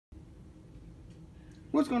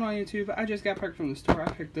What's going on, YouTube? I just got back from the store.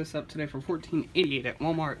 I picked this up today for $14.88 at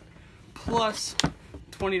Walmart, plus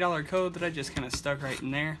 $20 code that I just kind of stuck right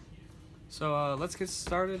in there. So let's get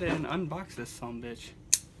started and unbox this sumbitch.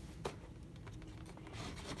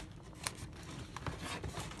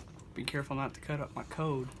 Be careful not to cut up my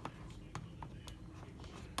code.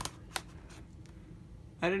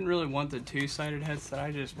 I didn't really want the two-sided headset.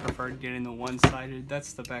 I just preferred getting the one-sided.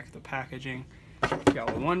 That's the back of the packaging, if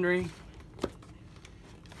y'all were wondering.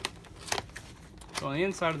 So on the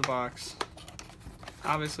inside of the box,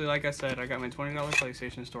 obviously, like I said, I got my $20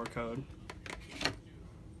 PlayStation Store code.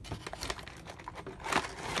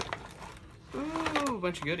 Ooh, a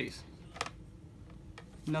bunch of goodies.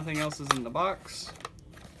 Nothing else is in the box.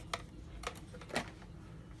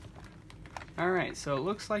 Alright, so it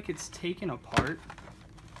looks like it's taken apart.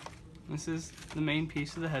 This is the main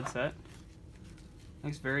piece of the headset.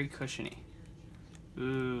 Looks very cushiony.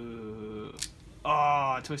 Ooh.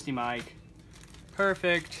 Oh, twisty mic.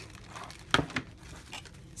 Perfect.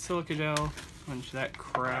 Silica gel. Bunch of that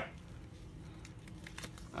crap.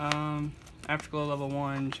 Afterglow level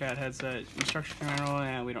 1 chat headset. Instruction manual.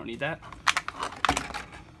 Yeah, we don't need that.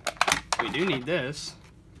 We do need this.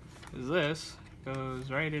 Because this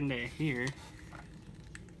goes right into here.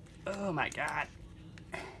 Oh my god.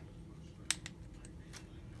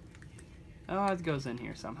 Oh, it goes in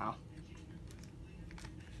here somehow.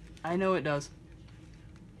 I know it does.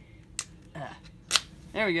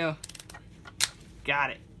 There we go. Got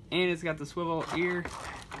it. And it's got the swivel ear.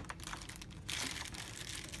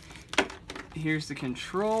 Here's the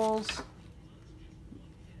controls.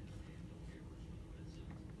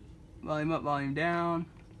 Volume up, volume down.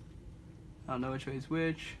 I don't know which way is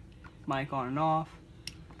which. Mic on and off.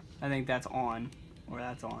 I think that's on, or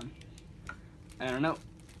that's on. I don't know.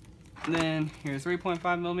 And then here's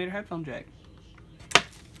 3.5mm headphone jack.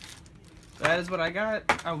 That is what I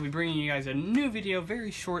got. I will be bringing you guys a new video very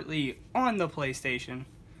shortly on the PlayStation.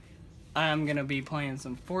 I'm going to be playing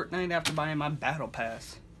some Fortnite after buying my Battle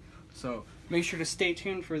Pass. So make sure to stay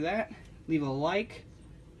tuned for that. Leave a like.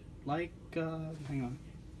 Hang on.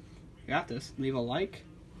 Got this. Leave a like.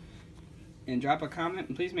 And drop a comment.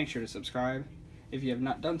 And please make sure to subscribe if you have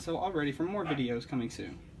not done so already for more videos coming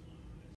soon.